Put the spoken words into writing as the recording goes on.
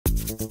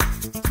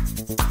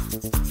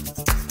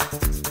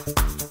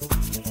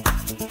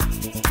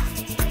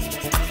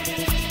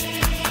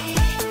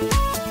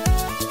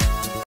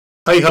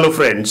Hi, hello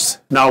friends.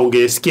 நான் உங்க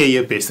SKA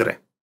பேசுறேன்.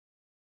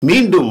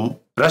 மீண்டும்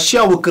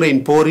ரஷ்யா-உக்ரைன்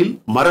போரில்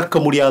மறக்க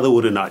முடியாத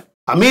ஒரு நாள்.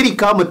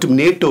 அமெரிக்கா மற்றும்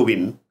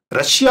நேட்டோவின்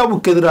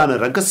ரஷ்யாவுக்கு எதிரான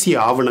ரகசிய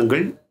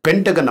ஆவணங்கள்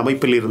பென்டகன்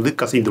அமைப்பில் இருந்து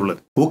கசிந்துள்ளது.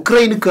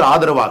 உக்ரைனுக்கு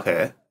ஆதரவாக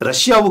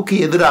ரஷ்யாவுக்கு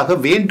எதிராக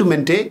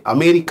வேண்டுமென்றே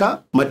அமெரிக்கா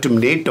மற்றும்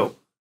நேட்டோ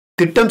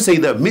திட்டம்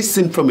செய்த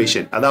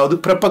மிஸ்இன்ஃபர்மேஷன், அதாவது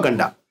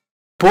ப்ரொபகண்டா,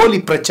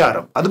 போலி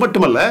பிரச்சாரம். அது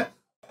மட்டுமல்ல,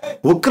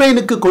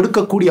 உக்ரைனுக்கு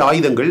கொடுக்கக்கூடிய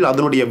ஆயுதங்கள்,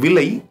 அதனுடைய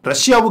விலை,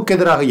 ரஷ்யாவுக்கு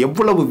எதிராக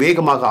எவ்வளவு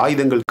வேகமாக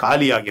ஆயுதங்கள்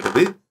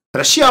காலியாகிறது,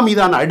 ரஷ்யா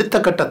மீதான அடுத்த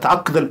கட்ட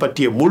தாக்குதல்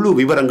பற்றிய முழு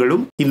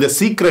விவரங்களும் இந்த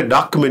சீக்ரெட்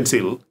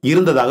டாக்குமெண்ட்ஸில்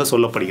இருந்ததாக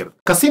சொல்லப்படுகிறது.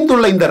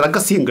 கசிந்துள்ள இந்த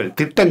ரகசியங்கள்,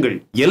 திட்டங்கள்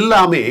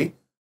எல்லாமே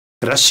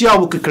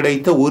ரஷ்யாவுக்கு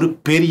கிடைத்த ஒரு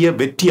பெரிய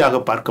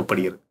வெற்றியாக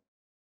பார்க்கப்படுகிறது.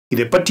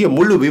 இதை பற்றிய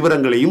முழு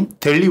விவரங்களையும்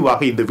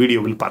தெளிவாக இந்த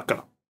வீடியோவில்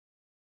பார்க்கலாம்.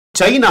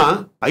 சைனா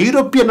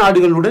ஐரோப்பிய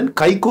நாடுகளுடன்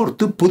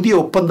கைகோர்த்து புதிய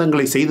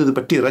ஒப்பந்தங்களை செய்தது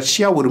பற்றி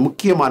ரஷ்யா ஒரு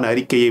முக்கியமான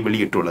அறிக்கையை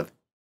வெளியிட்டுள்ளது.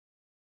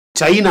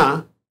 சைனா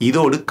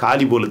இதோடு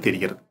காலி போல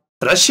தெரிகிறது.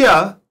 ரஷ்யா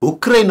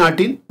உக்ரைன்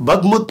நாட்டின்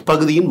பக்முத்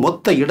பகுதியின்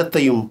மொத்த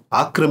இடத்தையும்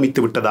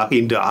ஆக்கிரமித்து விட்டதாக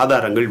இன்று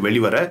ஆதாரங்கள்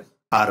வெளிவர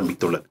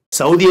ஆரம்பித்துள்ளது.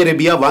 சவுதி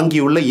அரேபியா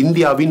வாங்கியுள்ள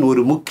இந்தியாவின்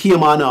ஒரு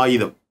முக்கியமான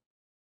ஆயுதம்.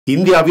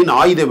 இந்தியாவின்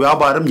ஆயுத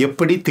வியாபாரம்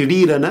எப்படி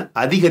திடீரென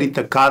அதிகரித்த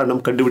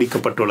காரணம்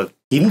கண்டுபிடிக்கப்பட்டுள்ளது.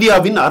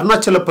 இந்தியாவின்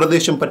அருணாச்சல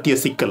பிரதேசம் பற்றிய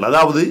சிக்கல்,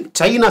 அதாவது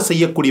சைனா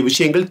செய்யக்கூடிய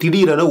விஷயங்கள்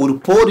திடீரென ஒரு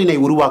போரினை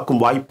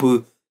உருவாக்கும் வாய்ப்பு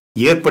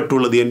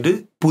ஏற்பட்டுள்ளது என்று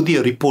புதிய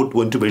ரிப்போர்ட்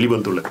ஒன்று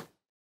வெளிவந்துள்ளது.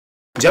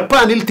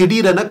 ஜப்பானில்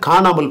திடீரென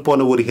காணாமல்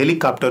போன ஒரு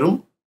ஹெலிகாப்டரும்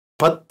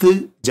 10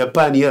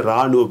 ஜப்பானிய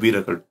ராணுவ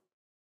வீரர்கள்.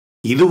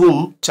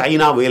 இதுவும்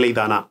சைனா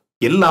வேலைதானா?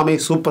 எல்லாமே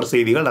சூப்பர்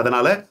செய்திகள்.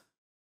 அதனால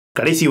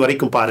கடைசி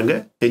வரைக்கும் பாருங்க,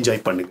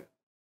 என்ஜாய் பண்ணுங்க.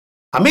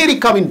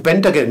 அமெரிக்காவின்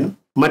பென்டகன்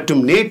மற்றும்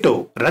நேட்டோ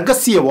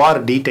ரகசிய வார்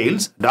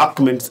டீடைல்ஸ்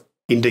டாக்குமெண்ட்ஸ்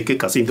இன்றைக்கு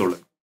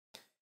கசிந்துள்ளது.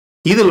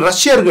 இதில்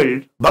ரஷ்யர்கள்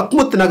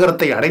பக்முத்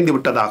நகரத்தை அடைந்து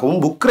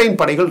விட்டதாகவும், உக்ரைன்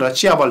படைகள்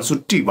ரஷ்யாவால்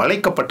சுற்றி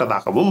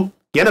வளைக்கப்பட்டதாகவும்,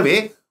 எனவே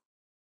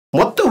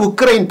மொத்த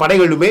உக்ரைன்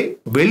படைகளுமே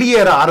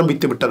வெளியேற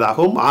ஆரம்பித்து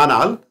விட்டதாகவும்,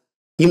 ஆனால்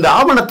இந்த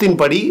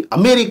ஆவணத்தின்படி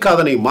அமெரிக்கா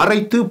அதனை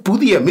மறைத்து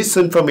புதிய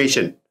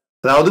மிஸ்இன்ஃபர்மேஷன்,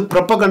 அதாவது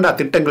ப்ரொபகண்டா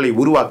திட்டங்களை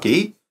உருவாக்கி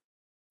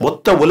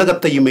மொத்த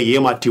உலகத்தையுமே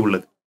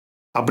ஏமாற்றியுள்ளது.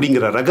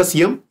 அப்படிங்கிற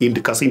ரகசியம்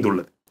இன்று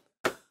கசிந்துள்ளது.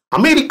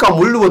 அமெரிக்கா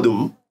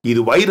முழுவதும்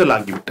இது வைரல்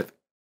ஆகிவிட்டது.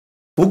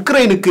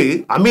 உக்ரைனுக்கு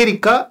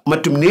அமெரிக்கா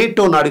மற்றும்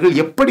நேட்டோ நாடுகள்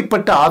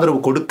எப்படிப்பட்ட ஆதரவு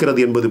கொடுக்கிறது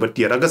என்பது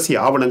பற்றிய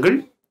ரகசிய ஆவணங்கள்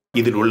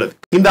இதில் உள்ளது.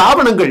 இந்த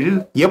ஆவணங்கள்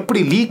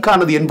எப்படி லீக்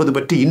ஆனது என்பது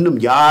பற்றி இன்னும்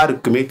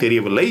யாருக்குமே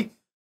தெரியவில்லை.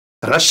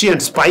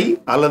 ரஷ்யன் ஸ்பை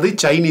அல்லது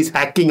சைனீஸ்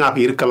ஹேக்கிங் ஆக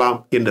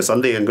இருக்கலாம் என்ற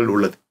சந்தேகங்கள்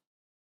உள்ளது.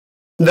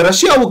 இந்த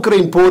ரஷ்யா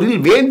உக்ரைன் போரில்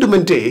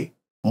வேண்டுமென்றே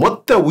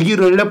மொத்த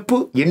உயிரிழப்பு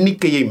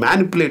எண்ணிக்கையை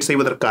மேனிபுலேட்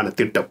செய்வதற்கான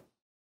திட்டம்,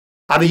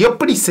 அதை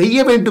எப்படி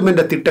செய்ய வேண்டும்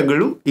என்ற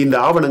திட்டங்களும் இந்த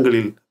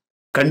ஆவணங்களில்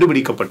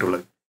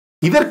கண்டுபிடிக்கப்பட்டுள்ளது.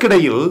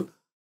 இதற்கிடையில்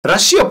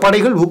ரஷ்ய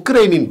படைகள்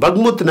உக்ரைனின்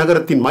பக்முத்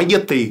நகரத்தின்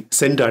மையத்தை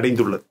சென்று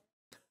அடைந்துள்ளது.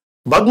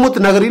 பக்முத்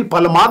நகரில்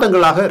பல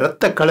மாதங்களாக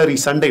இரத்த களரி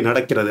சண்டை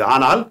நடக்கிறது.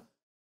 ஆனால்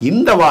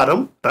இந்த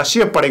வாரம்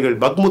ரஷ்ய படைகள்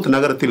பக்முத்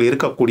நகரத்தில்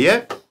இருக்கக்கூடிய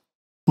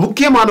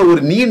முக்கியமான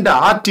ஒரு நீண்ட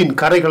ஆற்றின்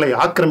கரைகளை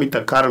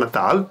ஆக்கிரமித்த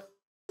காரணத்தால்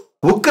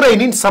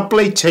உக்ரைனின்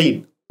சப்ளை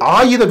செயின்,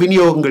 ஆயுத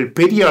விநியோகங்கள்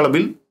பெரிய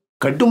அளவில்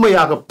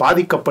கடுமையாக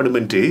பாதிக்கப்படும்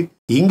என்று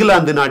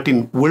இங்கிலாந்து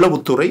நாட்டின்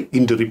உளவுத்துறை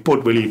இன்று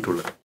ரிப்போர்ட்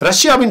வெளியிட்டுள்ளது.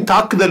 ரஷ்யாவின்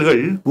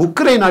தாக்குதல்கள்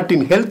உக்ரைன்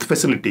நாட்டின் health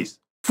facilities,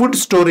 food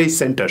storage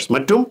centres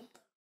மற்றும்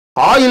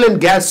ஆயில் அண்ட்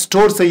கேஸ்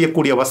ஸ்டோர்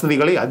செய்யக்கூடிய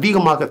வசதிகளை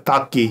அதிகமாக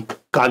தாக்கி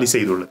காலி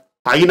செய்துள்ளது.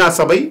 ஐநா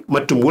சபை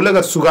மற்றும்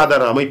உலக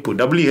சுகாதார அமைப்பு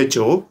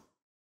WHO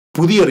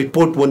புதிய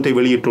ரிப்போர்ட் ஒன்றை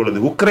வெளியிட்டுள்ளது.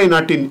 உக்ரைன்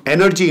நாட்டின்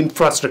எனர்ஜி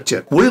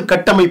இன்ஃப்ராஸ்ட்ரக்சர்,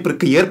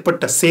 உள்கட்டமைப்பிற்கு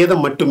ஏற்பட்ட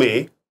சேதம் மட்டுமே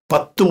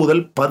 10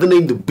 முதல்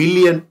 15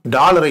 பில்லியன்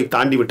டாலரை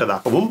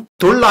தாண்டிவிட்டதாகவும்,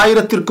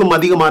 900க்கும்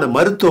அதிகமான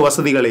மருத்துவ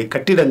வசதிகளை,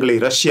 கட்டிடங்களை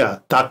ரஷ்யா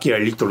தாக்கி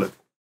அழித்துள்ளது.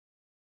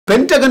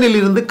 பென்டகனில்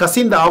இருந்து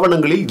கசிந்த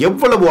ஆவணங்களில்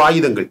எவ்வளவு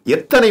ஆயுதங்கள்,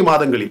 எத்தனை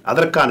மாதங்களில்,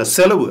 அதற்கான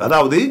செலவு,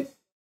 அதாவது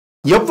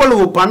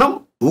எவ்வளவு பணம்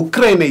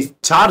உக்ரைனை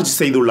சார்ஜ்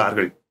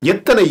செய்துள்ளார்கள்,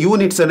 எத்தனை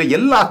யூனிட்ஸ் என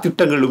எல்லா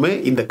திட்டங்களுமே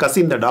இந்த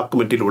கசிந்த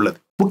டாக்குமெண்டில் உள்ளது.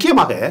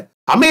 முக்கியமாக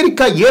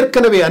அமெரிக்கா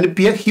ஏற்கனவே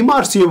அனுப்பிய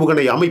ஹிமார்ஸ்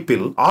ஏவுகணை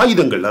அமைப்பில்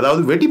ஆயுதங்கள்,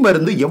 அதாவது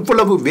வெடிமருந்து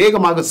எவ்வளவு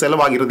வேகமாக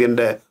செலவாகிறது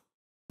என்ற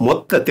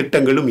மொத்த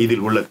திட்டங்களும்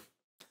இதில் உள்ளது.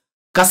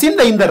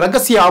 கசிந்த இந்த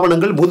ரகசிய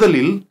ஆவணங்கள்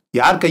முதலில்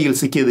யார் கையில்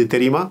சிக்கியது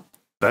தெரியுமா?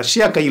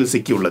 ரஷ்யா கையில்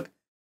சிக்கியுள்ளது.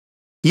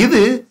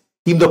 இது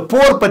இந்த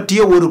போர்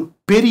பற்றிய ஒரு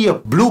பெரிய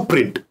ப்ளூ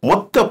பிரிண்ட்,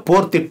 மொத்த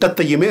போர்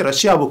திட்டத்தையுமே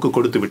ரஷ்யாவுக்கு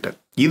கொடுத்து விட்டது.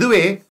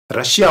 இதுவே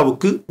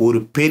ரஷ்யாவுக்கு ஒரு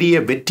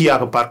பெரிய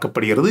வெற்றியாக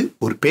பார்க்கப்படுகிறது.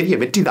 ஒரு பெரிய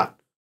வெற்றி தான்.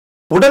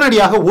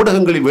 உடனடியாக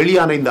ஊடகங்களில்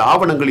வெளியான இந்த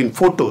ஆவணங்களின்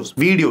போட்டோஸ்,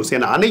 வீடியோஸ்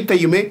என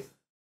அனைத்தையுமே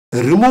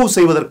ரிமூவ்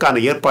செய்வதற்கான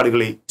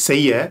ஏற்பாடுகளை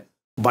செய்ய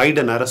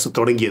பைடன் அரசு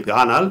தொடங்கியது.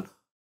 ஆனால்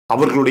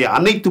அவர்களுடைய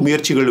அனைத்து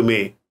முயற்சிகளுமே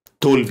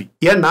தோல்வி.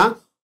 ஏன்னா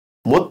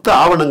மொத்த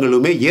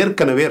ஆவணங்களுமே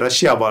ஏற்கனவே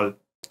ரஷ்யாவால்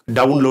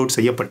டவுன்லோட்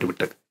செய்யப்பட்டு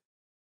விட்டது.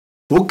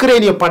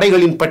 உக்ரைனிய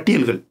படைகளின்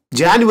பட்டியல்கள்,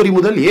 ஜனவரி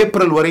முதல்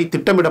ஏப்ரல் வரை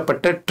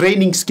திட்டமிடப்பட்ட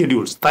ட்ரைனிங்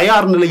ஸ்கெடியூல்ஸ்,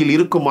 தயார் நிலையில்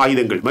இருக்கும்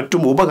ஆயுதங்கள்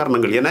மற்றும்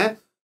உபகரணங்கள் என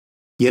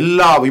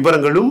எல்லா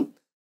விவரங்களும்,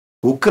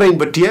 உக்ரைன்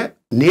பற்றிய,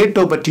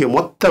 நேட்டோ பற்றிய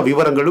மொத்த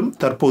விவரங்களும்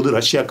தற்போது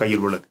ரஷ்யா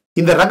கையில் உள்ளது.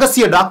 இந்த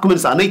ரகசிய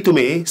டாக்குமெண்ட்ஸ்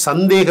அனைத்துமே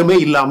சந்தேகமே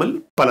இல்லாமல்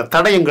பல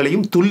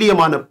தடயங்களையும்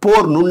துல்லியமான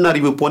போர்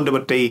நுண்ணறிவு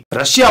போன்றவற்றை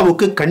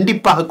ரஷ்யாவுக்கு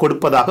கண்டிப்பாக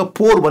கொடுப்பதாக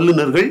போர்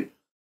வல்லுநர்கள்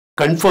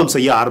கன்ஃபார்ம்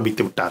செய்ய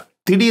ஆரம்பித்து விட்டார்.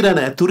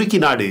 திடீரென துருக்கி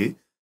நாடு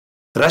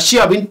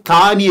ரஷ்யாவின்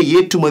தானிய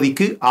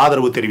ஏற்றுமதிக்கு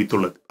ஆதரவு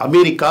தெரிவித்துள்ளது.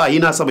 அமெரிக்கா,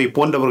 ஐநா சபை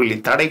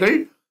போன்றவர்களின் தடைகள்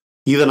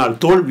இதனால்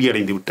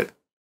தோல்வியடைந்து விட்டது.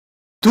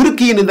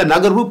 துருக்கியின் இந்த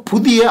நகர்வு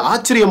புதிய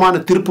ஆச்சரியமான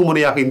திருப்பு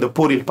முனையாக இந்த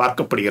போரில்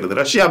பார்க்கப்படுகிறது.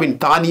 ரஷ்யாவின்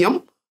தானியம்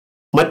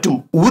மற்றும்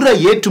உர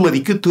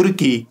ஏற்றுமதிக்கு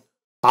துருக்கி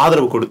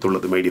ஆதரவு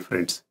கொடுத்துள்ளது. மை டியர்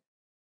ஃப்ரெண்ட்ஸ்,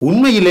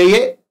 உண்மையிலேயே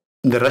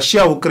இந்த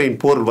ரஷ்யா உக்ரைன்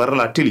போர்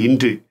வரலாற்றில்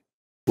இன்று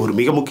ஒரு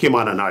மிக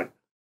முக்கியமான நாள்.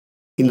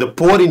 இந்த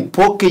போரின்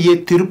போக்கையே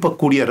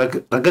திருப்பக்கூடிய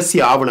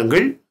ரகசிய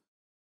ஆவணங்கள்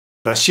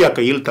ரஷ்யா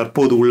கையில்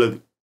தற்போது உள்ளது.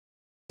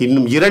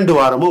 இன்னும் 2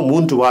 வாரமோ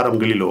 3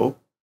 வாரங்களிலோ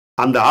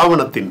அந்த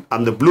ஆவணத்தின்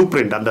அந்த ப்ளூ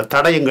பிரிண்ட், அந்த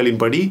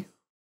தடயங்களின்படி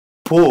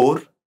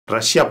போர்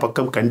ரஷ்யா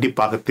பக்கம்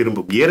கண்டிப்பாக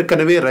திரும்பும்.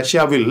 ஏற்கனவே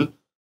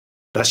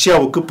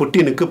ரஷ்யாவுக்கு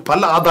புட்டினுக்கு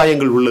பல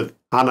ஆதாயங்கள் உள்ளது.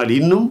 ஆனால்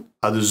இன்னும்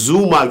அது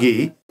ஜூம் ஆகி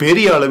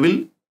பெரிய அளவில்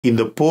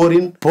இந்த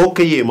போரின்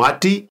போக்கையே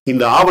மாற்றி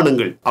இந்த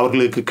ஆவணங்கள்,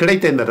 அவர்களுக்கு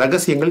கிடைத்த இந்த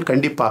ரகசியங்கள்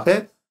கண்டிப்பாக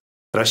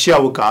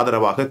ரஷ்யாவுக்கு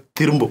ஆதரவாக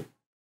திரும்பும்.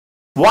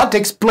 What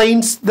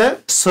explains the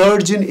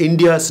surge in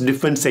India's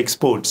defense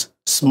exports?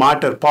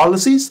 Smarter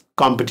policies,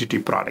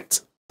 competitive products.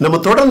 நம்ம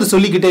தொடர்ந்து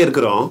சொல்லிக்கிட்டே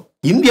இருக்கிறோம்,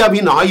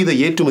 இந்தியாவின் ஆயுத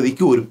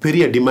ஏற்றுமதிக்கு ஒரு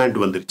பெரிய டிமாண்ட்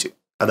வந்துருச்சு.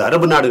 அது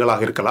அரபு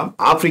நாடுகளாக இருக்கலாம்,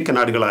 ஆப்பிரிக்க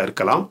நாடுகளாக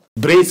இருக்கலாம்,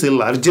 பிரேசில்,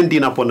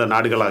 அர்ஜென்டினா போன்ற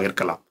நாடுகளாக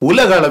இருக்கலாம்.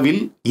 உலக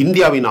அளவில்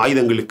இந்தியாவின்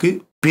ஆயுதங்களுக்கு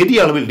பெரிய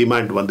அளவில்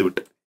டிமாண்ட்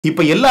வந்துவிட்டு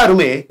இப்ப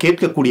எல்லாருமே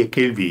கேட்கக்கூடிய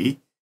கேள்வி,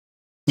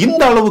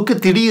 இந்த அளவுக்கு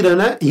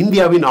திடீரென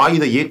இந்தியாவின்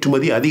ஆயுத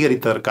ஏற்றுமதி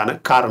அதிகரித்ததற்கான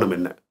காரணம்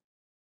என்ன?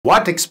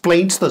 What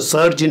explains the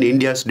surge in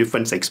India's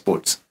defense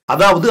exports?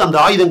 அதாவது அந்த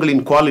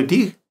ஆயுதங்களின் குவாலிட்டி,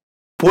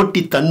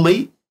 போட்டித்தன்மை,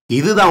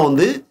 இதுதான்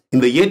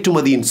இந்த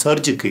ஏற்றுமதியின்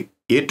சர்ஜுக்கு,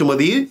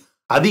 ஏற்றுமதி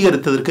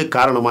அதிகரித்ததற்கு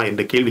காரணமா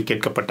என்ற கேள்வி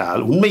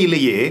கேட்கப்பட்டால்,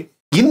 உண்மையிலேயே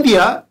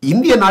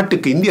இந்திய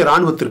நாட்டுக்கு, இந்திய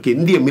ராணுவத்திற்கு,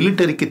 இந்திய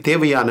மிலிட்டரிக்கு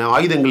தேவையான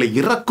ஆயுதங்களை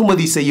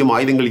இறக்குமதி செய்யும்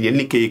ஆயுதங்களின்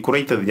எண்ணிக்கையை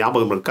குறைத்தது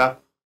ஞாபகம் இருக்கா?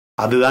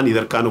 அதுதான்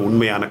இதற்கான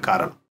உண்மையான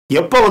காரணம்.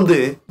 எப்ப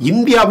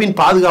இந்தியாவின்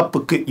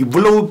பாதுகாப்புக்கு,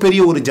 இவ்வளவு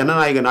பெரிய ஒரு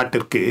ஜனநாயக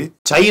நாட்டிற்கு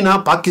சைனா,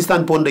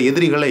 பாகிஸ்தான் போன்ற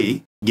எதிரிகளை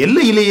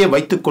எல்லையிலேயே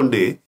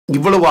வைத்துக்கொண்டு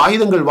இவ்வளவு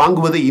ஆயுதங்கள்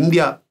வாங்குவதை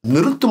இந்தியா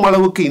நிறுத்தும்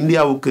அளவுக்கு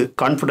இந்தியாவுக்கு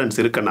கான்பிடன்ஸ்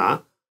இருக்குன்னா,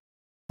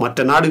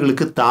 மற்ற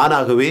நாடுகளுக்கு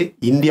தானாகவே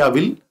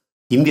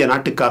இந்திய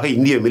நாட்டுக்காக,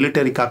 இந்திய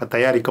மிலிட்டரிக்காக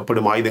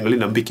தயாரிக்கப்படும்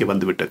ஆயுதங்களின் நம்பிக்கை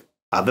வந்துவிட்டது.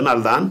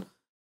 அதனால்தான்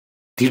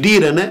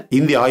திடீரென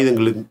இந்திய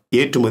ஆயுதங்களின்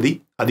ஏற்றுமதி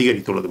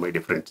அதிகரித்துள்ளது. மை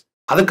டியர் ஃப்ரெண்ட்ஸ்,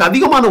 அதுக்கு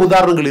அதிகமான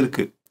உதாரணங்கள்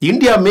இருக்கு.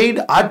 India made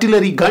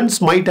artillery guns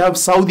might have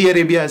Saudi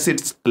Arabia as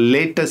its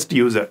latest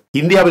user.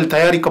 இந்தியாவில்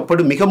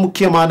தயாரிக்கப்படும் மிக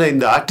முக்கியமான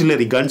இந்த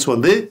artillery guns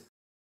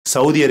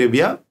Saudi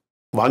Arabia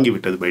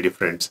வாங்கிவிட்டது. My dear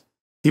friends,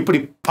 இப்படி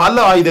பல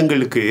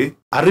ஆயுதங்களுக்கு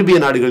அரேபிய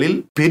நாடுகளில்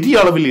பெரிய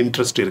அளவில்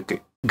இன்ட்ரெஸ்ட் இருக்கு.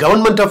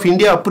 Government of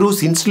India approves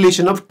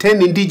installation of 10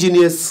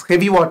 indigenous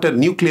heavy water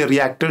nuclear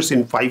reactors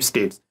in 5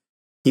 states.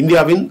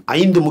 இந்தியாவின்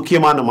 5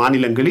 முக்கியமான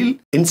மாநிலங்களில்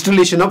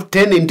installation of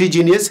 10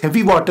 indigenous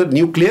heavy water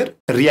nuclear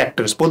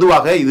reactors.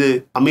 பொதுவாக இது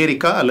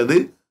அமெரிக்கா அல்லது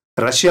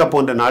ரஷ்யா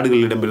போன்ற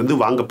நாடுகளிடமிருந்து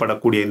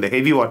வாங்கப்படக்கூடிய இந்த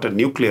ஹெவி வாட்டர்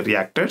நியூக்ளியர்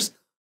ரியாக்டர்ஸ்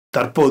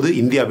தற்போது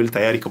இந்தியாவில்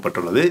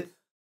தயாரிக்கப்பட்டுள்ளது.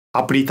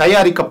 அப்படி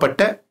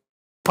தயாரிக்கப்பட்ட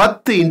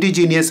 10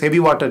 indigenous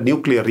heavy water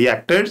nuclear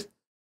reactors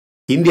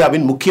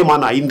இந்தியாவின்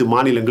முக்கியமான 5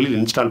 மாநிலங்களில்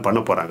இன்ஸ்டால்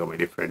பண்ண போறாங்க. My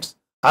dear friends,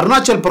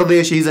 Arunachal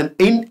Pradesh is an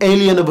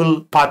inalienable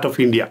part of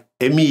India.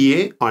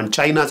 MEA on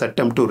China's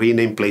attempt to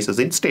rename places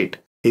in state.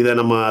 இதை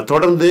நம்ம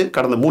தொடர்ந்து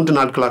கடந்த 3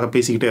 நாட்களாக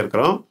பேசிக்கிட்டே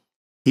இருக்கிறோம்.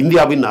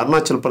 இந்தியாவின்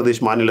அருணாச்சல்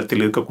பிரதேஷ்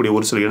மாநிலத்தில் இருக்கக்கூடிய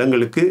ஒரு சில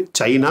இடங்களுக்கு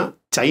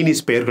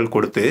சைனீஸ் பெயர்கள்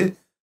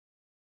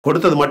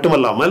கொடுத்தது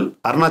மட்டுமல்லாமல்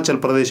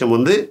அருணாச்சல் பிரதேசம்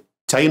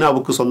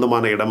சைனாவுக்கு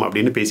சொந்தமான இடம்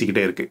அப்படின்னு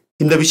பேசிக்கிட்டே இருக்கு.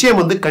 இந்த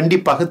விஷயம்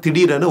கண்டிப்பாக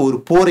திடீரென ஒரு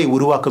போரை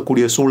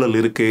உருவாக்கக்கூடிய சூழல்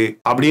இருக்கு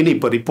அப்படின்னு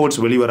இப்ப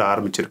ரிப்போர்ட்ஸ் வெளிவர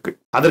ஆரம்பிச்சிருக்கு.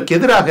 அதற்கு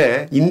எதிராக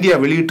இந்தியா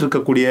வெளியிட்டு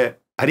இருக்கக்கூடிய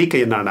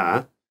அறிக்கை என்னன்னா,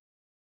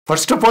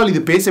 ஃபர்ஸ்ட் ஆஃப் ஆல்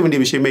இது பேச வேண்டிய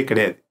விஷயமே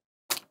கிடையாது,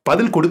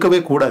 பதில் கொடுக்கவே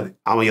கூடாது.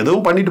 அவன்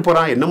எதுவும் பண்ணிட்டு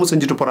போறான், என்னமும்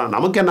செஞ்சுட்டு போறான்,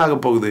 நமக்கு என்ன ஆக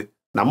போகுது?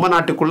 நம்ம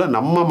நாட்டுக்குள்ள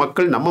நம்ம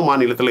மக்கள் நம்ம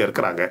மாநிலத்துல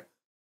இருக்கிறாங்க,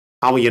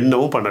 அவன்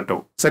என்னவும்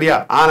பண்ணட்டும், சரியா?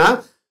 ஆனா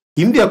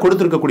இந்தியா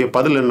கொடுத்திருக்கக்கூடிய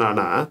பதில்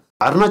என்னன்னா,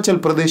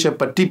 அருணாச்சல் பிரதேச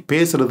பற்றி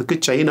பேசுறதுக்கு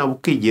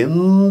சைனாவுக்கு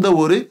எந்த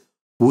ஒரு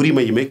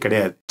உரிமையுமே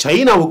கிடையாது.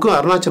 சைனாவுக்கும்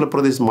அருணாச்சல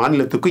பிரதேச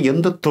மாநிலத்துக்கும்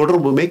எந்த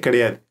தொடர்புமே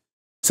கிடையாது,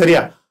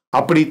 சரியா?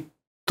 அப்படி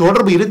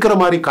தொடர்பு இருக்கிற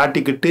மாதிரி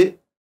காட்டிக்கிட்டு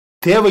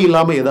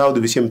தேவையில்லாம ஏதாவது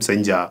விஷயம்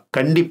செஞ்சா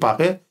கண்டிப்பாக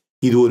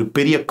இது ஒரு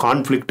பெரிய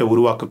கான்ஃபிளிக்டை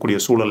உருவாக்கக்கூடிய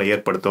சூழலை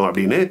ஏற்படுத்தும்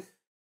அப்படின்னு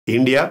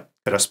இந்தியா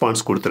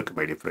ரெஸ்பான்ஸ் கொடுத்திருக்கு.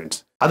 மை டியர் ஃப்ரெண்ட்ஸ்,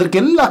 அதற்கு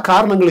எல்லா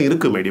காரணங்களும்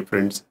இருக்கு. மை டியர்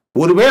ஃப்ரெண்ட்ஸ்,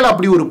 ஒருவேளை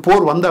அப்படி ஒரு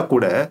போர் வந்தா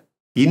கூட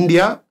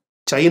இந்தியா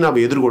சைனாவை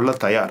எதிர்கொள்ள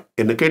தயார்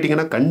என்ன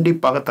கேட்டீங்கன்னா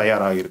கண்டிப்பாக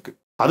தயாராக இருக்கு.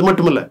 அது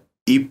மட்டுமல்ல,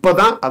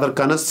 இப்பதான்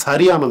அதற்கான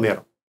சரியான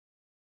நேரம்.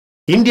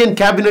 Indian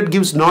cabinet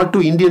gives not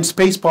to Indian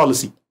space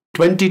policy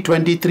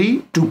 2023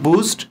 to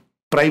boost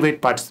private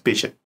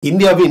participation.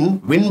 இந்தியாவின்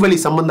விண்வெளி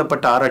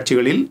சம்பந்தப்பட்ட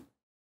ஆராய்ச்சிகளில்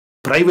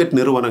பிரைவேட்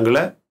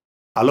நிறுவனங்களை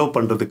அலோவ்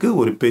பண்றதுக்கு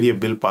ஒரு பெரிய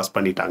பில் பாஸ்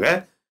பண்ணிட்டாங்க.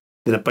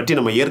 இதை பற்றி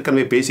நம்ம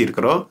ஏற்கனவே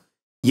பேசியிருக்கிறோம்.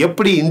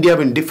 எப்படி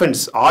இந்தியாவின்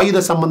டிஃபென்ஸ்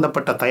ஆயுத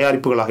சம்பந்தப்பட்ட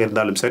தயாரிப்புகளாக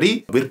இருந்தாலும் சரி,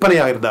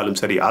 விற்பனையாக இருந்தாலும்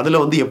சரி,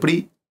 அதுல எப்படி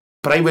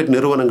பிரைவேட்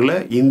நிறுவனங்களை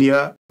இந்தியா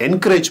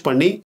என்கரேஜ்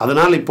பண்ணி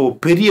அதனால இப்போ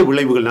பெரிய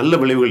விளைவுகள் நல்ல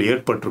விளைவுகள்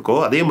ஏற்பட்டிருக்கோ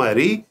அதே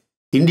மாதிரி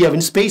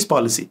இந்தியாவின் ஸ்பேஸ்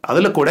பாலிசி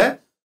அதில் கூட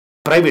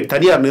பிரைவேட்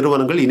தனியார்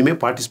நிறுவனங்கள்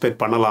இனிமேல்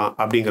பார்ட்டிசிபேட் பண்ணலாம்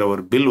அப்படிங்கிற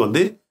ஒரு பில்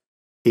வந்து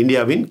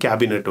இந்தியாவின்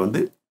கேபினெட்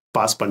வந்து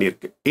பாஸ்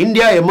பண்ணியிருக்கு.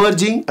 India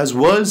emerging as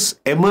world's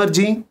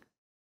emerging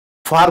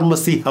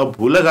pharmacy hub,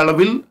 உலக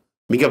அளவில்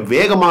மிக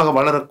வேகமாக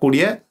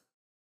வளரக்கூடிய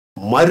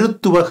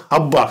மருத்துவ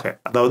ஹப்பாக,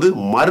 அதாவது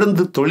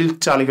மருந்து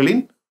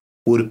தொழிற்சாலைகளின்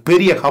ஒரு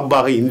பெரிய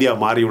ஹப்பாக இந்தியா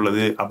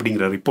மாறியுள்ளது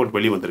அப்படிங்கிற ரிப்போர்ட்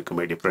வெளிவந்திருக்கு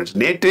மை டியர் ஃப்ரெண்ட்ஸ்.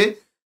 நேற்று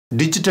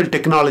டிஜிட்டல்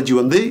டெக்னாலஜி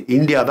வந்து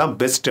இந்தியா தான்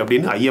பெஸ்ட்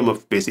அப்படின்னு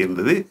ஐஎம்எஃப்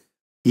பேசியிருந்தது.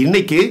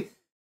 இன்னைக்கு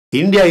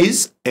India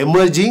is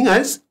emerging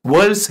as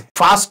world's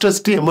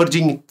fastest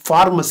emerging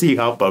pharmacy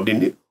hub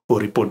அப்படின்னு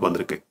ஒரு ரிப்போர்ட்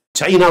வந்திருக்கு.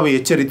 சைனாவை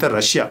எச்சரித்த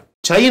Russia.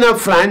 China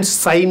France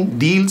sign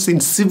deals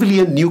இன்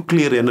சிவிலியன்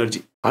நியூக்ளியர்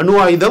எனர்ஜி. அணு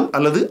ஆயுதம்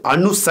அல்லது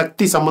அணு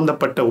சக்தி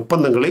சம்பந்தப்பட்ட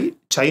ஒப்பந்தங்களை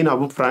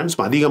சைனாவும்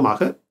பிரான்ஸும்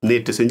அதிகமாக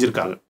நேற்று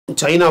செஞ்சிருக்காங்க.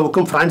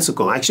 சைனாவுக்கும்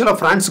பிரான்ஸுக்கும், ஆக்சுவலா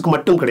பிரான்ஸுக்கு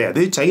மட்டும்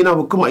கிடையாது,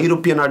 சைனாவுக்கும்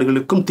ஐரோப்பிய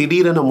நாடுகளுக்கும்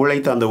திடீரென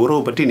முளைத்த அந்த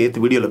உறவு பற்றி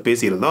நேற்று வீடியோல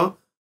பேசியிருந்தோம்.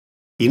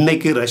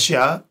 இன்னைக்கு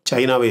ரஷ்யா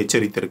சைனாவை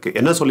எச்சரித்திருக்கு.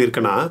 என்ன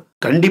சொல்லியிருக்குன்னா,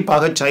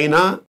 கண்டிப்பாக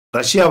சைனா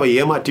ரஷ்யாவை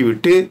ஏமாற்றி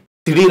விட்டு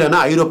திடீரென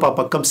ஐரோப்பா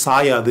பக்கம்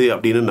சாயாது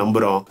அப்படின்னு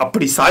நம்புறோம்.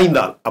 அப்படி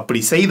சாய்ந்தால்,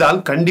 அப்படி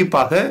செய்தால்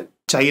கண்டிப்பாக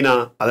சைனா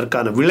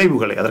அதற்கான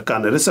விளைவுகளை,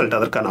 அதற்கான ரிசல்ட்,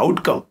 அதற்கான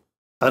அவுட்கம்,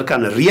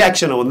 அதற்கான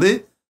ரியாக்ஷனை வந்து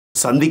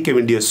சந்திக்க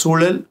வேண்டிய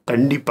சூழல்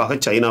கண்டிப்பாக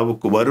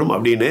சைனாவுக்கு வரும்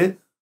அப்படின்னு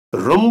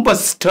ரொம்ப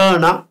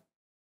ஸ்டர்னா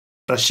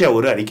ரஷ்யா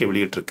ஒரு அறிக்கை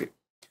வெளியிட்டிருக்கு.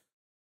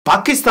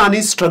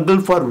 பாகிஸ்தானிஸ் ஸ்ட்ரகிள்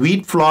ஃபார்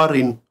வீட் flower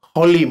in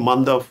Holi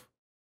month of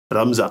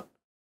Ramzan.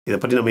 இதை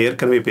பற்றி நம்ம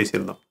ஏற்கனவே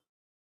பேசியிருந்தோம்.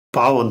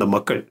 பாவம் அந்த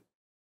மக்கள்.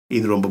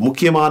 இது ரொம்ப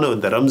முக்கியமான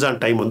இந்த ரம்ஜான்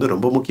டைம் வந்து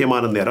ரொம்ப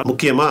முக்கியமான நேரம்.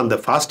 முக்கியமா அந்த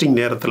ஃபாஸ்டிங்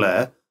நேரத்தில்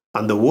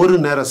அந்த ஒரு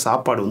நேர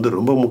சாப்பாடு வந்து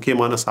ரொம்ப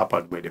முக்கியமான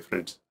சாப்பாடு my dear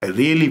friends. I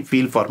really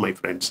feel for my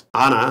friends.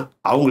 ஆனால்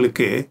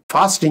அவங்களுக்கு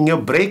ஃபாஸ்டிங்கை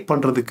பிரேக்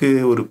பண்ணுறதுக்கு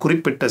ஒரு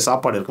குறிப்பிட்ட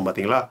சாப்பாடு இருக்கும்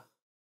பார்த்தீங்களா,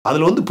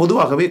 அதில் வந்து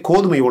பொதுவாகவே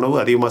கோதுமை உணவு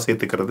அதிகமாக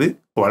சேர்த்துக்கிறது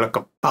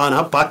வழக்கம்.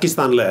 ஆனால்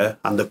பாகிஸ்தானில்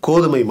அந்த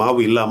கோதுமை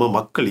மாவு இல்லாமல்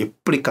மக்கள்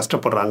எப்படி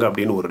கஷ்டப்படுறாங்க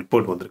அப்படின்னு ஒரு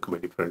ரிப்போர்ட் வந்திருக்கு மை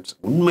டியர் ஃப்ரெண்ட்ஸ்.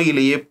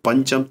 உண்மையிலேயே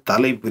பஞ்சம்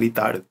தலை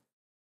விரித்தாடு.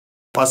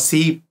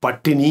 பசி,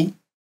 பட்டினி,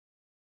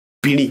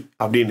 பிணி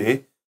அப்படின்னு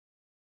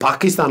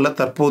பாகிஸ்தானில்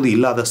தற்போது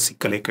இல்லாத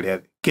சிக்கலே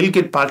கிடையாது.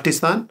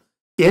 கில்கிட்-பால்டிஸ்தான்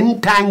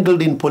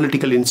என்டாங்கிள்ட் இன்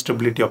பொலிட்டிக்கல்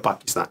இன்ஸ்டபிலிட்டி ஆஃப்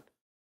பாகிஸ்தான்.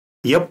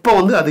 எப்போ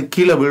வந்து அது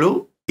கீழே விழும்,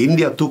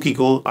 இந்தியா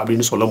தூக்கிக்கும்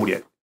அப்படின்னு சொல்ல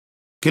முடியாது.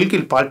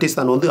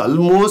 கில்கிட்-பால்டிஸ்தான் வந்து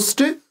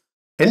ஆல்மோஸ்ட்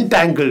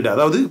என்டாங்கிள்டு,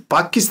 அதாவது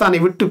பாகிஸ்தானை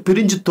விட்டு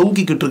பிரிஞ்சு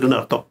தொங்கிக்கிட்டு இருக்குன்னு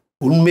அர்த்தம்.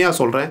 உண்மையாக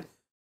சொல்கிறேன்.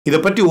 இதை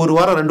பற்றி ஒரு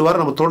வாரம் 2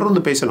 வாரம் நம்ம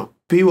தொடர்ந்து பேசணும்.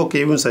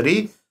 பிஓகேவும் சரி,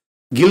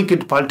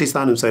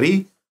 கில்கிட்-பால்டிஸ்தானும் சரி,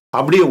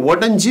 அப்படியே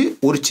உடஞ்சி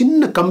ஒரு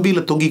சின்ன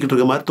கம்பியில் தொங்கிக்கிட்டு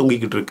இருக்க மாதிரி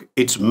தொங்கிக்கிட்டு இருக்கு.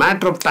 It's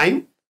matter of time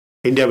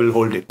India will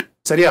hold it.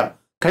 சரியா?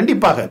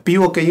 கண்டிப்பாக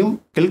பிஓகேயும்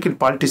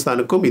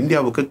கில்கிட்-பால்டிஸ்தானுக்கும்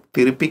இந்தியாவுக்கு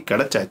திருப்பி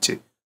கிடைச்சாச்சு.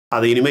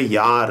 அதை இனிமேல்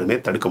யாருமே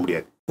தடுக்க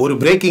முடியாது. ஒரு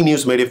breaking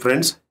news my dear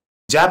friends.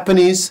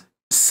 Japanese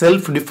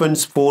self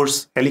defence force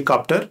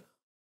helicopter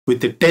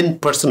with 10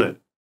 personnel,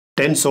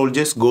 10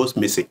 soldiers goes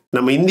missing.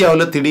 நம்ம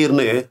இந்தியாவில்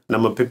திடீர்னு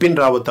நம்ம பிபின்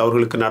ராவத்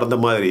அவர்களுக்கு நடந்த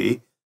மாதிரி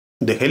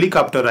இந்த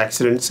ஹெலிகாப்டர்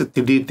ஆக்சிடென்ட்ஸ்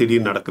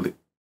திடீர் நடக்குது.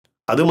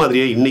 அது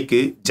மாதிரியே இன்னைக்கு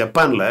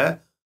ஜப்பானில்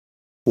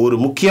ஒரு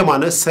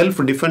முக்கியமான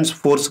செல்ஃப் டிஃபென்ஸ்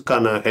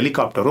ஃபோர்ஸுக்கான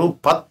ஹெலிகாப்டரும்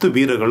 10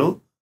 வீரர்களும்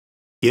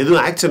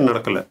எதுவும் ஆக்சிடென்ட்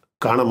நடக்கலை,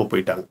 காணாமல்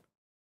போயிட்டாங்க.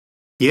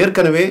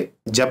 ஏற்கனவே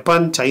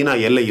ஜப்பான் சைனா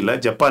எல்லையில்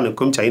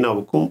ஜப்பானுக்கும்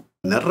சைனாவுக்கும்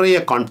நிறைய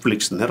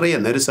கான்ஃப்ளிக்ட்ஸ், நிறைய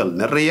நெரிசல்,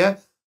 நிறைய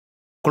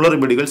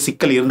குளறுபடிகள்,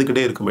 சிக்கல்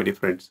இருந்துக்கிட்டே இருக்கும் மை டியர்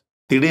ஃப்ரெண்ட்ஸ்.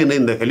 திடீர்னு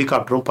இந்த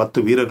ஹெலிகாப்டரும்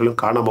 10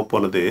 வீரர்களும் காணாமல்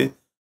போனது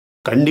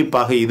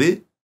கண்டிப்பாக இது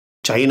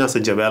சைனா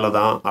செஞ்ச வேலை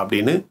தான்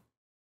அப்படின்னு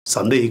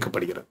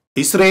சந்தேகிக்கப்படுகிறது.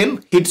 Israel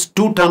hits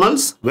 2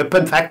 tunnels,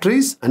 weapon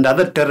factories and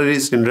other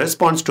terrorists in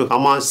response to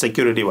Hamas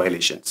security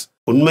violations.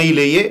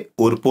 உண்மையிலேயே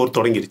ஒரு போர்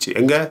தொடங்கிருச்சு.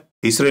 எங்க?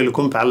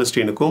 இஸ்ரேலுக்கும்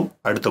பாலஸ்தீனுக்கும்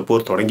அடுத்த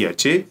போர்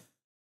தொடங்கியாச்சு.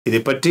 இதை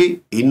பற்றி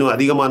இன்னும்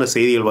அதிகமான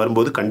செய்திகள்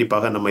வரும்போது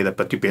கண்டிப்பாக நம்ம இதை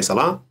பற்றி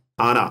பேசலாம்.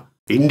 ஆனா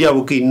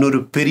இந்தியாவுக்கு இன்னொரு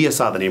பெரிய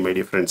சாதனை my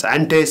dear friends.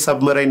 Anti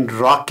submarine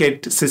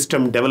rocket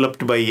system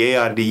developed by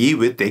ARDE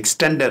with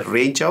extended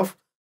range of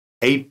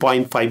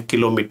 8.5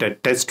 kilometer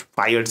test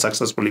fired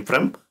successfully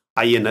from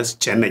INS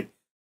Chennai.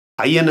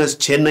 INS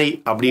Chennai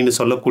அப்படின்னு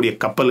சொல்லக்கூடிய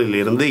கப்பலில்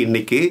இருந்து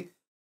இன்னைக்கு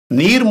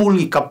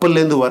நீர்மூழ்கி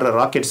கப்பல்லேருந்து வர்ற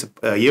ராக்கெட்ஸ்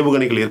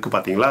ஏவுகணைகள் இருக்கு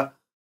பார்த்தீங்களா,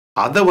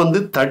 அதை வந்து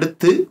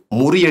தடுத்து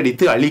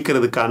முறியடித்து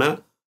அழிக்கிறதுக்கான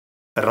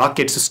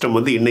ராக்கெட் சிஸ்டம்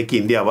வந்து இன்னைக்கு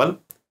இந்தியாவால்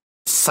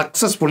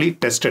successfully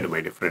tested my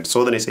dear friends.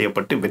 சோதனை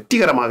செய்யப்பட்டு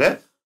வெற்றிகரமாக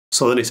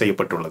சோதனை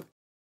செய்யப்பட்டுள்ளது.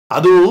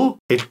 அதுவும்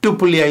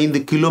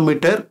 8.5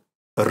 கிலோமீட்டர்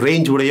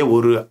ரேஞ்ச் உடைய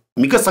ஒரு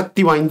மிக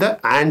சக்தி வாய்ந்த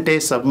anti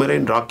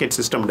submarine rocket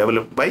system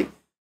develop by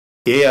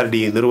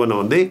ARDE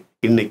நிறுவனம் வந்து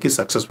இன்னைக்கு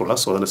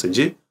சக்சஸ்ஃபுல்லாக சோதனை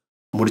செஞ்சு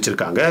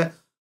முடிச்சிருக்காங்க.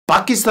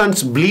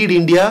 Pakistan's bleed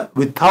India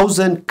with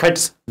 1000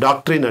 cuts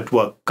doctrine at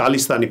work.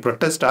 Khalistani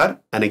protest are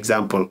an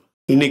example.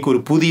 இன்னைக்கு ஒரு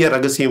புதிய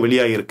ரகசியம்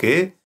வெளியாகிருக்கு.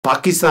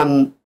 பாகிஸ்தான்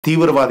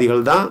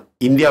தீவிரவாதிகள் தான்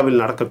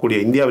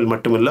இந்தியாவில்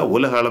மட்டுமில்ல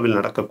உலக அளவில்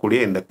நடக்கக்கூடிய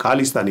இந்த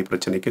காலிஸ்தானி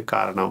பிரச்சனைக்கு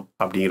காரணம்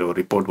அப்படிங்கிற ஒரு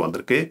ரிப்போர்ட்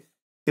வந்திருக்கு.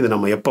 இது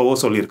நம்ம எப்பவோ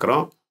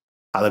சொல்லியிருக்கிறோம்.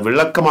 அதை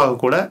விளக்கமாக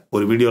கூட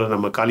ஒரு வீடியோவில்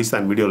நம்ம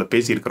காலிஸ்தான் வீடியோவில்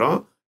பேசியிருக்கிறோம்.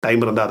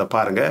 டைம் இருந்தால் அதை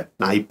பாருங்கள்.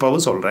 நான்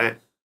இப்போவும் சொல்கிறேன்,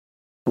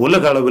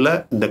 உலக அளவில்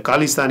இந்த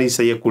காலிஸ்தானி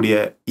செய்யக்கூடிய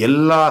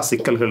எல்லா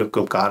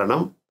சிக்கல்களுக்கும்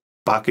காரணம்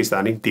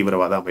பாகிஸ்தானின்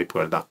தீவிரவாத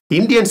அமைப்புகள் தான்.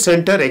 Indian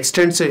centre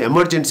எக்ஸ்டெண்ட்ஸ்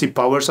emergency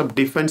powers of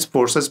defence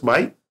forces by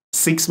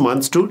 6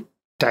 months to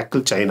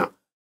tackle China.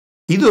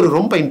 இது ஒரு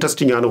ரொம்ப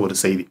இன்ட்ரெஸ்டிங்கான ஒரு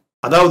செய்தி.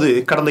 அதாவது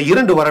கடந்த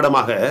 2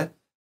 வருடமாக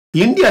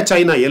இந்தியா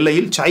சைனா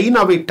எல்லையில்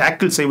சைனாவை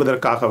டேக்கிள்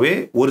செய்வதற்காகவே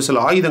ஒரு சில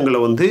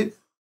ஆயுதங்களை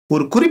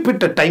ஒரு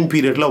குறிப்பிட்ட டைம்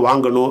பீரியட்ல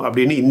வாங்கணும்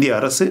அப்படின்னு இந்திய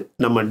அரசு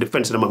நம்ம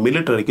டிஃபென்ஸ் நம்ம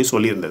மிலிட்டரிக்கு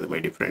சொல்லியிருந்தது மை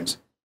டியர் ஃப்ரெண்ட்ஸ்.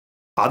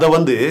 அதை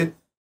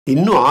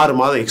இன்னும் 6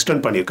 மாதம்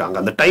எக்ஸ்டெண்ட் பண்ணியிருக்காங்க.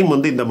 அந்த டைம்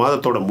இந்த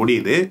மாதத்தோட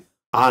முடியுது.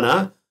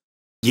 ஆனால்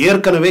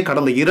ஏற்கனவே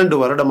கடந்த 2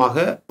 வருடமாக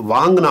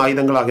வாங்கின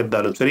ஆயுதங்களாக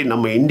இருந்தாலும் சரி,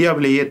 நம்ம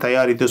இந்தியாவிலேயே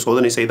தயாரித்து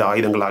சோதனை செய்த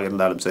ஆயுதங்களாக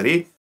இருந்தாலும் சரி,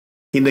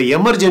 இந்த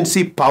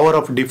emergency power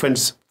of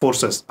defence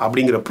forces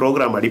அப்படிங்கிற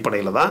ப்ரோக்ராம்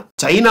அடிப்படையில் தான்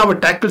சைனாவை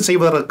டேக்கிள்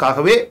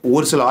செய்வதற்காகவே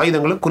ஒரு சில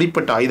ஆயுதங்களை,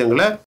 குறிப்பிட்ட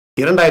ஆயுதங்களை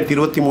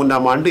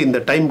 2023ஆம் ஆண்டு இந்த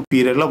டைம்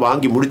பீரியட்ல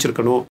வாங்கி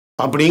முடிச்சிருக்கணும்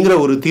அப்படிங்கிற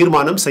ஒரு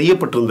தீர்மானம்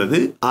செய்யப்பட்டிருந்தது.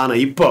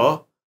 ஆனால் இப்போ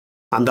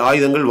அந்த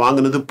ஆயுதங்கள்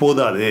வாங்கினது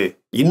போதாது.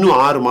 இன்னும்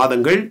 6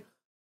 மாதங்கள்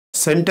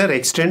centre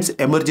எக்ஸ்டெண்ட்ஸ்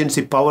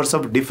emergency powers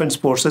of defence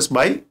forces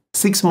by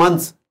 6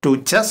 months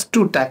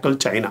to tackle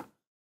China.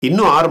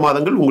 இன்னும் 6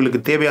 மாதங்கள்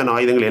உங்களுக்கு தேவையான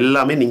ஆயுதங்கள்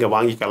எல்லாமே நீங்க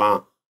வாங்கிக்கலாம்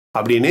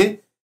அப்படின்னு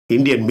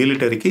இந்தியன்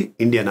மிலிட்டரிக்கு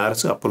இந்தியன்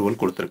அரசு அப்ரூவல்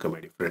கொடுத்திருக்கு மை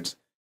டியர் ஃப்ரெண்ட்ஸ்.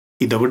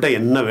 இதை விட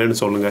என்ன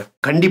வேணும் சொல்லுங்க?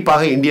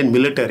 கண்டிப்பாக இந்தியன்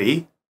மிலிட்டரி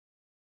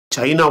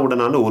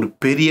சைனாவுடனான ஒரு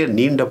பெரிய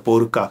நீண்ட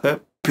போருக்காக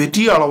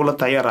பெரிய அளவில்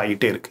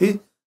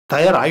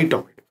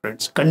தயாராகிட்டோம்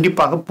ஃப்ரெண்ட்ஸ்.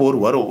 கண்டிப்பாக போர்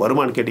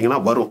வருமானு கேட்டிங்கன்னா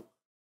வரும்.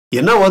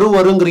 என்ன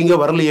வருங்கிறீங்க,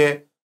 வரலையே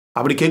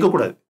அப்படி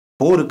கேட்கக்கூடாது.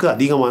 போருக்கு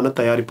அதிகமான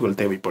தயாரிப்புகள்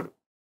தேவைப்படும்.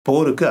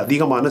 போருக்கு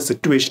அதிகமான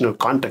சிச்சுவேஷனல்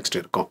கான்டெக்ஸ்ட்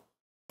இருக்கும்.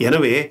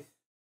 எனவே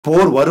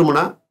போர்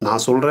வரும்னா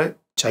நான் சொல்கிறேன்,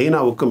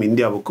 சைனாவுக்கும்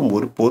இந்தியாவுக்கும்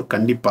ஒரு போர்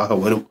கண்டிப்பாக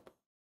வரும்.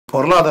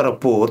 பொருளாதார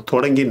போர்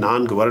தொடங்கி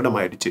 4 வருடம்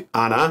ஆயிடுச்சு.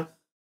 ஆனால்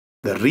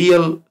த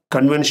ரியல்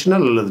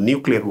கன்வென்ஷனல் அல்லது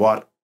நியூக்ளியர்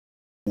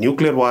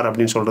வார்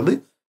அப்படின்னு சொல்கிறது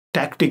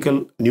டாக்டிக்கல்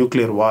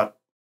நியூக்ளியர் வார்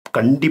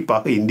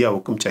கண்டிப்பாக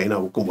இந்தியாவுக்கும்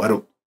சைனாவுக்கும்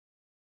வரும்.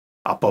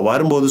 அப்போ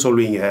வரும்போது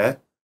சொல்வீங்க,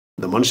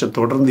 இந்த மனுஷன்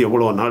தொடர்ந்து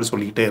எவ்வளோ நாள்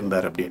சொல்லிக்கிட்டே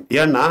இருந்தார் அப்படின்னு.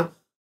 ஏன்னா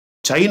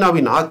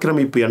சைனாவின்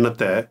ஆக்கிரமிப்பு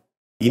எண்ணத்தை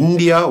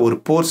இந்தியா ஒரு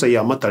போர்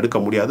செய்யாமல் தடுக்க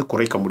முடியாது,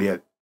 குறைக்க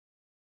முடியாது.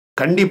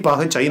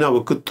 கண்டிப்பாக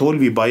சைனாவுக்கு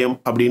தோல்வி பயம்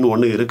அப்படின்னு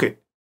ஒன்று இருக்கு.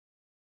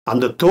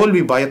 அந்த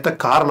தோல்வி பயத்தை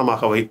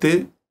காரணமாக வைத்து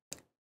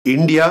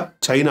இந்தியா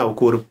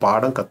சைனாவுக்கு ஒரு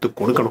பாடம் கற்றுக்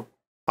கொடுக்கணும்.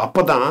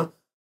 அப்போ தான்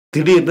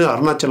திடீர்னு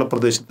அருணாச்சல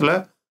பிரதேசத்தில்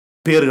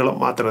பேர்களை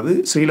மாற்றுறது,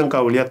 ஸ்ரீலங்கா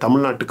வழியாக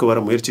தமிழ்நாட்டுக்கு வர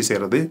முயற்சி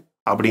செய்கிறது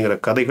அப்படிங்கிற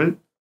கதைகள்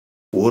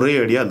ஒரே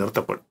அடியாக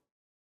நிறுத்தப்படும்.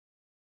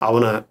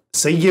 அவனை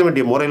செய்ய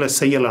வேண்டிய முறையில்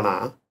செய்யலைனா,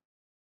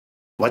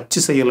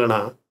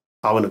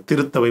 அவனை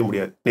திருத்தவே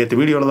முடியாது. நேற்று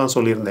வீடியோவில் தான்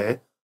சொல்லியிருந்தேன்,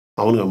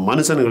 அவனுங்க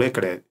மனுஷனுங்களே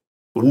கிடையாது.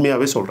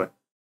 உண்மையாகவே சொல்கிறேன்.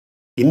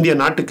 இந்திய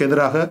நாட்டுக்கு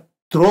எதிராக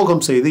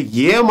துரோகம் செய்து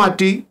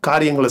ஏமாற்றி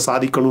காரியங்களை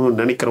சாதிக்கணும்னு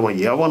நினைக்கிறவன்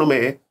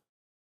எவனுமே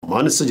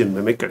மனுஷ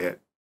ஜென்மமே கிடையாது.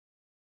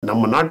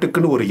 நம்ம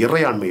நாட்டுக்குன்னு ஒரு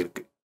இறையாண்மை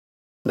இருக்கு,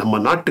 நம்ம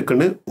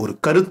நாட்டுக்குன்னு ஒரு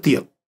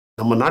கருத்தியல்,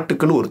 நம்ம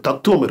நாட்டுக்குன்னு ஒரு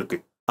தத்துவம் இருக்கு.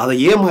 அதை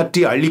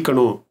ஏமாற்றி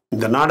அழிக்கணும்,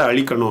 இந்த நாடை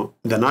அழிக்கணும்,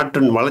 இந்த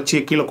நாட்டின்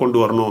வளர்ச்சியை கீழே கொண்டு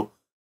வரணும்,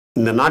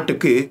 இந்த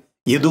நாட்டுக்கு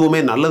எதுவுமே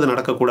நல்லது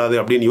நடக்கக்கூடாது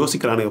அப்படின்னு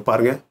யோசிக்கிறானுங்க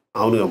பாருங்க,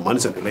 அவனுங்க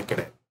மனுஷங்களே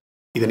கிடையாது.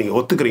 இதை நீங்கள்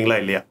ஒத்துக்கிறீங்களா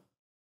இல்லையா?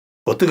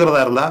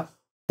 ஒத்துக்கிறதா இருந்தா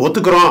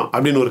ஒத்துக்கிறோம்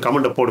அப்படின்னு ஒரு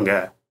கமெண்ட்டை போடுங்க.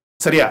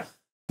 சரியா?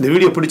 இந்த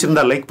வீடியோ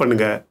பிடிச்சிருந்தா லைக்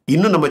பண்ணுங்க.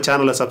 இன்னும் நம்ம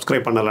சேனலை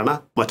சப்ஸ்கிரைப் பண்ணலைன்னா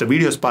மற்ற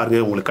வீடியோஸ் பாருங்க,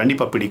 உங்களுக்கு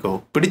கண்டிப்பாக பிடிக்கும்.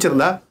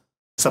 பிடிச்சிருந்தா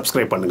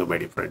சப்ஸ்கிரைப் பண்ணுங்க my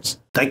dear friends.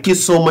 Thank you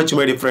so much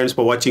my dear friends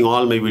for watching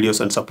all my videos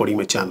and supporting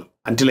my channel.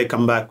 Until I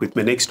come back with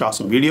my next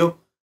awesome video,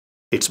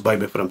 it's bye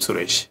bye from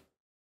Suresh.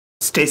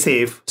 Stay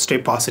safe, stay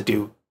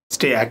positive,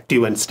 stay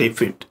active and stay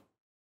fit.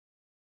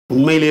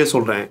 உண்மையிலேயே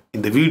சொல்கிறேன்,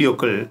 இந்த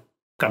வீடியோக்கள்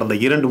கடந்த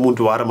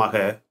 2-3 வாரமாக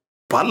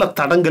பல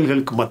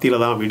தடங்கல்களுக்கு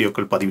மத்தியில் தான்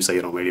வீடியோக்கள் பதிவு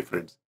செய்கிறோம் my dear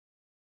friends.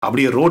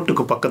 அப்படியே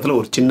ரோட்டுக்கு பக்கத்தில்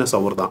ஒரு சின்ன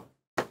சவர் தான்,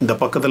 இந்த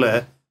பக்கத்தில்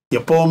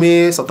எப்போவுமே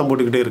சத்தம்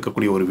போட்டுக்கிட்டே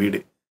இருக்கக்கூடிய ஒரு வீடு.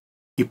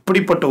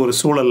 இப்படிப்பட்ட ஒரு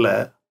சூழலில்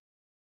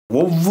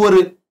ஒவ்வொரு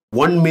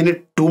 1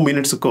 minute 2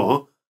 minutesக்கும்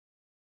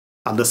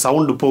அந்த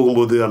சவுண்டு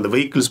போகும்போது, அந்த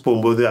வெஹிக்கிள்ஸ்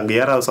போகும்போது, அங்கே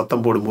யாராவது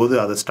சத்தம் போடும்போது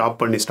அதை ஸ்டாப்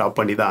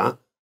பண்ணி தான்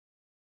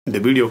இந்த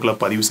வீடியோக்களை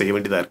பதிவு செய்ய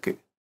வேண்டியதாக இருக்குது.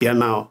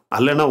 ஏன்னா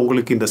அல்லைன்னா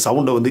உங்களுக்கு இந்த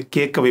சவுண்டை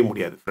கேட்கவே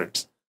முடியாது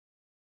ஃப்ரெண்ட்ஸ்.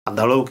 அந்த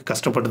அளவுக்கு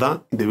கஷ்டப்பட்டு தான்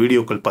இந்த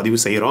வீடியோக்கள் பதிவு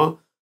செய்கிறோம்.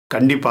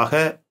 கண்டிப்பாக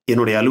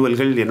என்னுடைய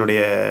அலுவல்கள்,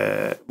 என்னுடைய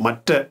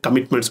மற்ற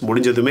கமிட்மெண்ட்ஸ்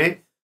முடிஞ்சதுமே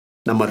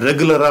நம்ம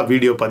ரெகுலராக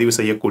வீடியோ பதிவு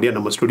செய்யக்கூடிய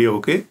நம்ம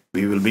ஸ்டுடியோவுக்கு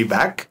we will be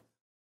back.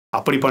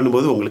 அப்படி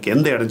பண்ணும்போது உங்களுக்கு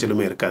எந்த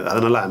இடைஞ்சலுமே இருக்காது.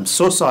 அதனால் I am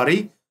so sorry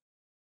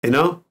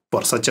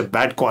for such a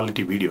bad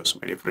quality videos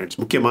my dear friends.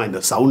 முக்கியமாக இந்த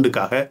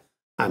சவுண்டுக்காக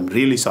I am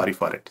really sorry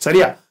for it.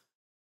 சரியா?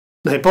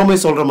 நான் எப்போவுமே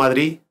சொல்கிற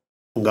மாதிரி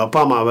உங்கள்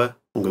அப்பா அம்மாவை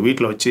உங்கள்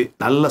வீட்டில் வச்சு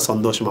நல்ல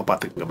சந்தோஷமாக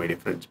பார்த்துக்குங்க my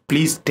dear friends.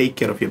 Please take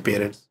care of your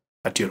parents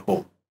at your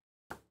home.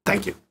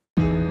 Thank you.